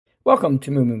Welcome to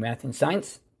MooMooMath and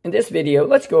Science. In this video,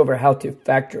 let's go over how to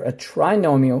factor a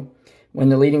trinomial when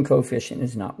the leading coefficient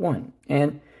is not 1.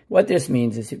 And what this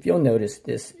means is, if you'll notice,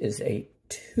 this is a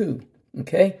 2,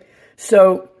 okay?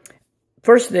 So,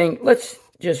 first thing, let's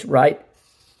just write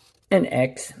an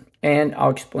x, and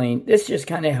I'll explain. This just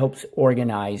kind of helps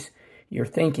organize your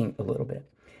thinking a little bit.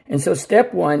 And so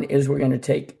step 1 is we're going to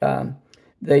take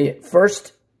the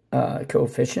first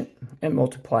coefficient and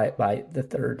multiply it by the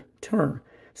third term.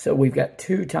 So we've got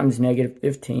 2 times negative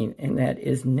 15, and that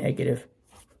is negative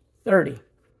 30.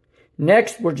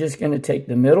 Next, we're just going to take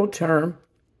the middle term,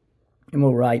 and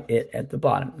we'll write it at the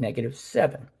bottom, negative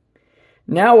 7.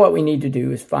 Now what we need to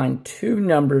do is find two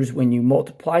numbers when you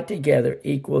multiply together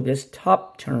equal this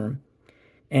top term,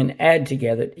 and add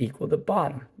together equal the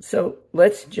bottom. So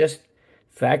let's just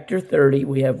factor 30.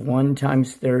 We have 1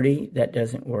 times 30. That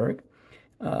doesn't work.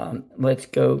 Let's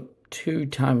go 2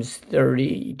 times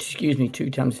 30, 2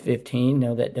 times 15.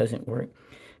 No, that doesn't work.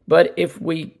 But if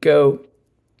we go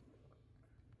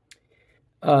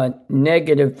 3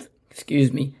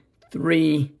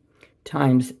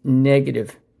 times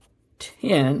negative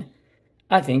 10,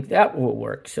 I think that will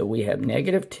work. So we have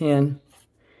negative 10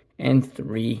 and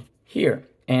 3 here.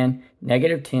 And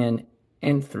negative 10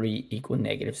 and 3 equal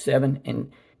negative 7.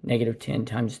 And negative 10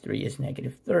 times 3 is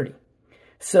negative 30.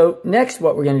 So next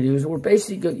what we're going to do is we're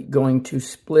basically going to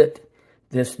split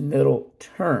this middle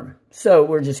term. So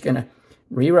we're just going to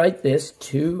rewrite this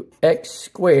 2x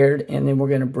squared, and then we're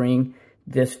going to bring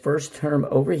this first term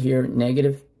over here,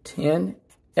 negative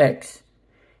 10x.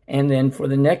 And then for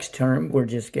the next term, we're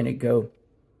just going to go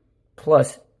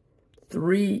plus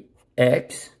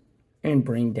 3x and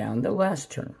bring down the last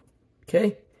term.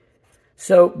 Okay?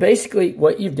 So basically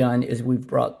what you've done is we've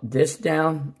brought this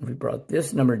down, we brought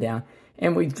this number down,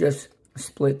 and we've just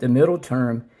split the middle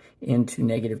term into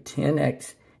negative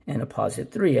 10x and a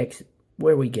positive 3x,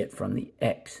 where we get from the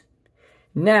x.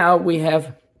 Now we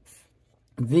have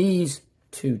these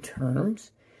two terms.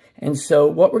 And so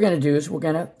what we're going to do is we're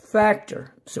going to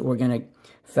factor. So we're going to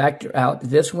factor out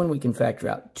this one. We can factor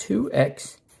out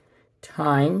 2x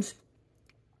times,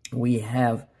 we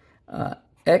have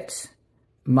x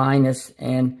minus,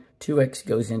 and 2x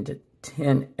goes into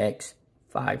 10x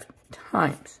 5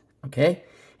 times. Okay,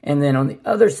 and then on the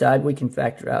other side, we can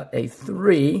factor out a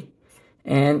 3,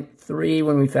 and 3,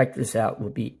 when we factor this out, will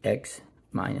be x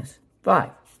minus 5.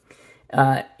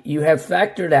 You have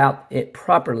factored out it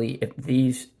properly if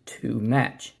these two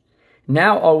match.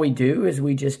 Now all we do is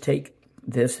we just take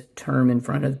this term in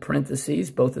front of the parentheses,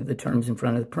 both of the terms in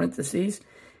front of the parentheses,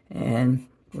 and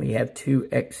we have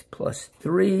 2x plus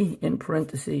 3 in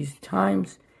parentheses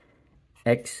times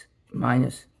x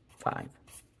minus 5.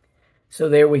 So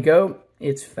there we go.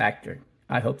 It's factored.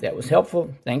 I hope that was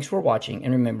helpful. Thanks for watching.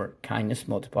 And remember, kindness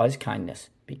multiplies kindness.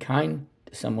 Be kind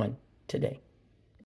to someone today.